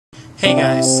Hey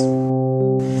guys,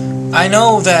 I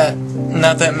know that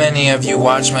not that many of you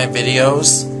watch my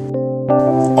videos,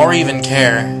 or even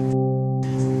care,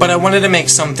 but I wanted to make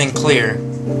something clear.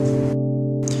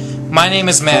 My name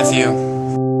is Matthew.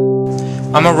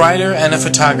 I'm a writer and a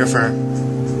photographer,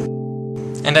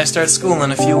 and I start school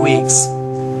in a few weeks.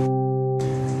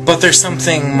 But there's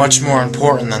something much more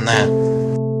important than that.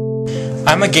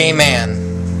 I'm a gay man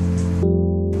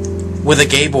with a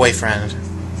gay boyfriend,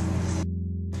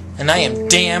 and I am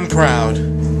damn proud.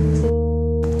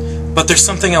 But there's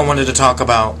something I wanted to talk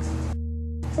about.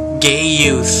 Gay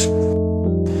youth.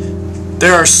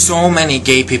 There are so many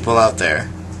gay people out there.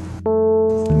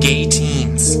 Gay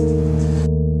teens.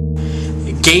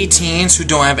 Gay teens who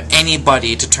don't have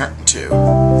anybody to turn to.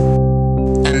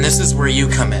 And this is where you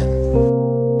come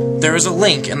in. There is a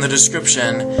link in the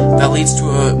description that leads to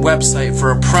a website for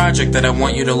a project that I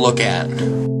want you to look at.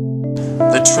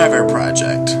 The Trevor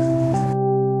Project.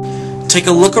 Take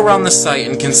a look around the site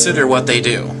and consider what they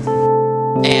do.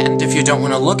 And if you don't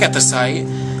want to look at the site,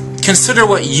 consider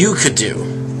what you could do.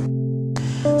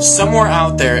 Somewhere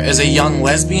out there is a young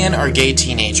lesbian or gay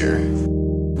teenager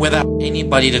without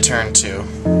anybody to turn to.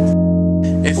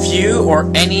 If you or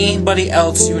anybody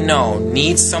else you know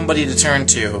needs somebody to turn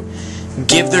to,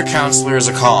 give their counselors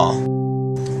a call.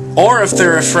 Or if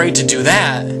they're afraid to do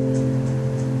that,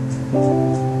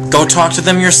 go talk to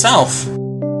them yourself.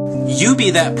 You be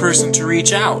that person to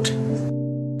reach out.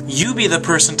 You be the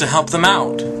person to help them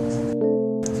out.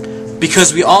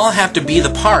 Because we all have to be the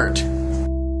part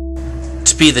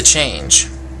to be the change.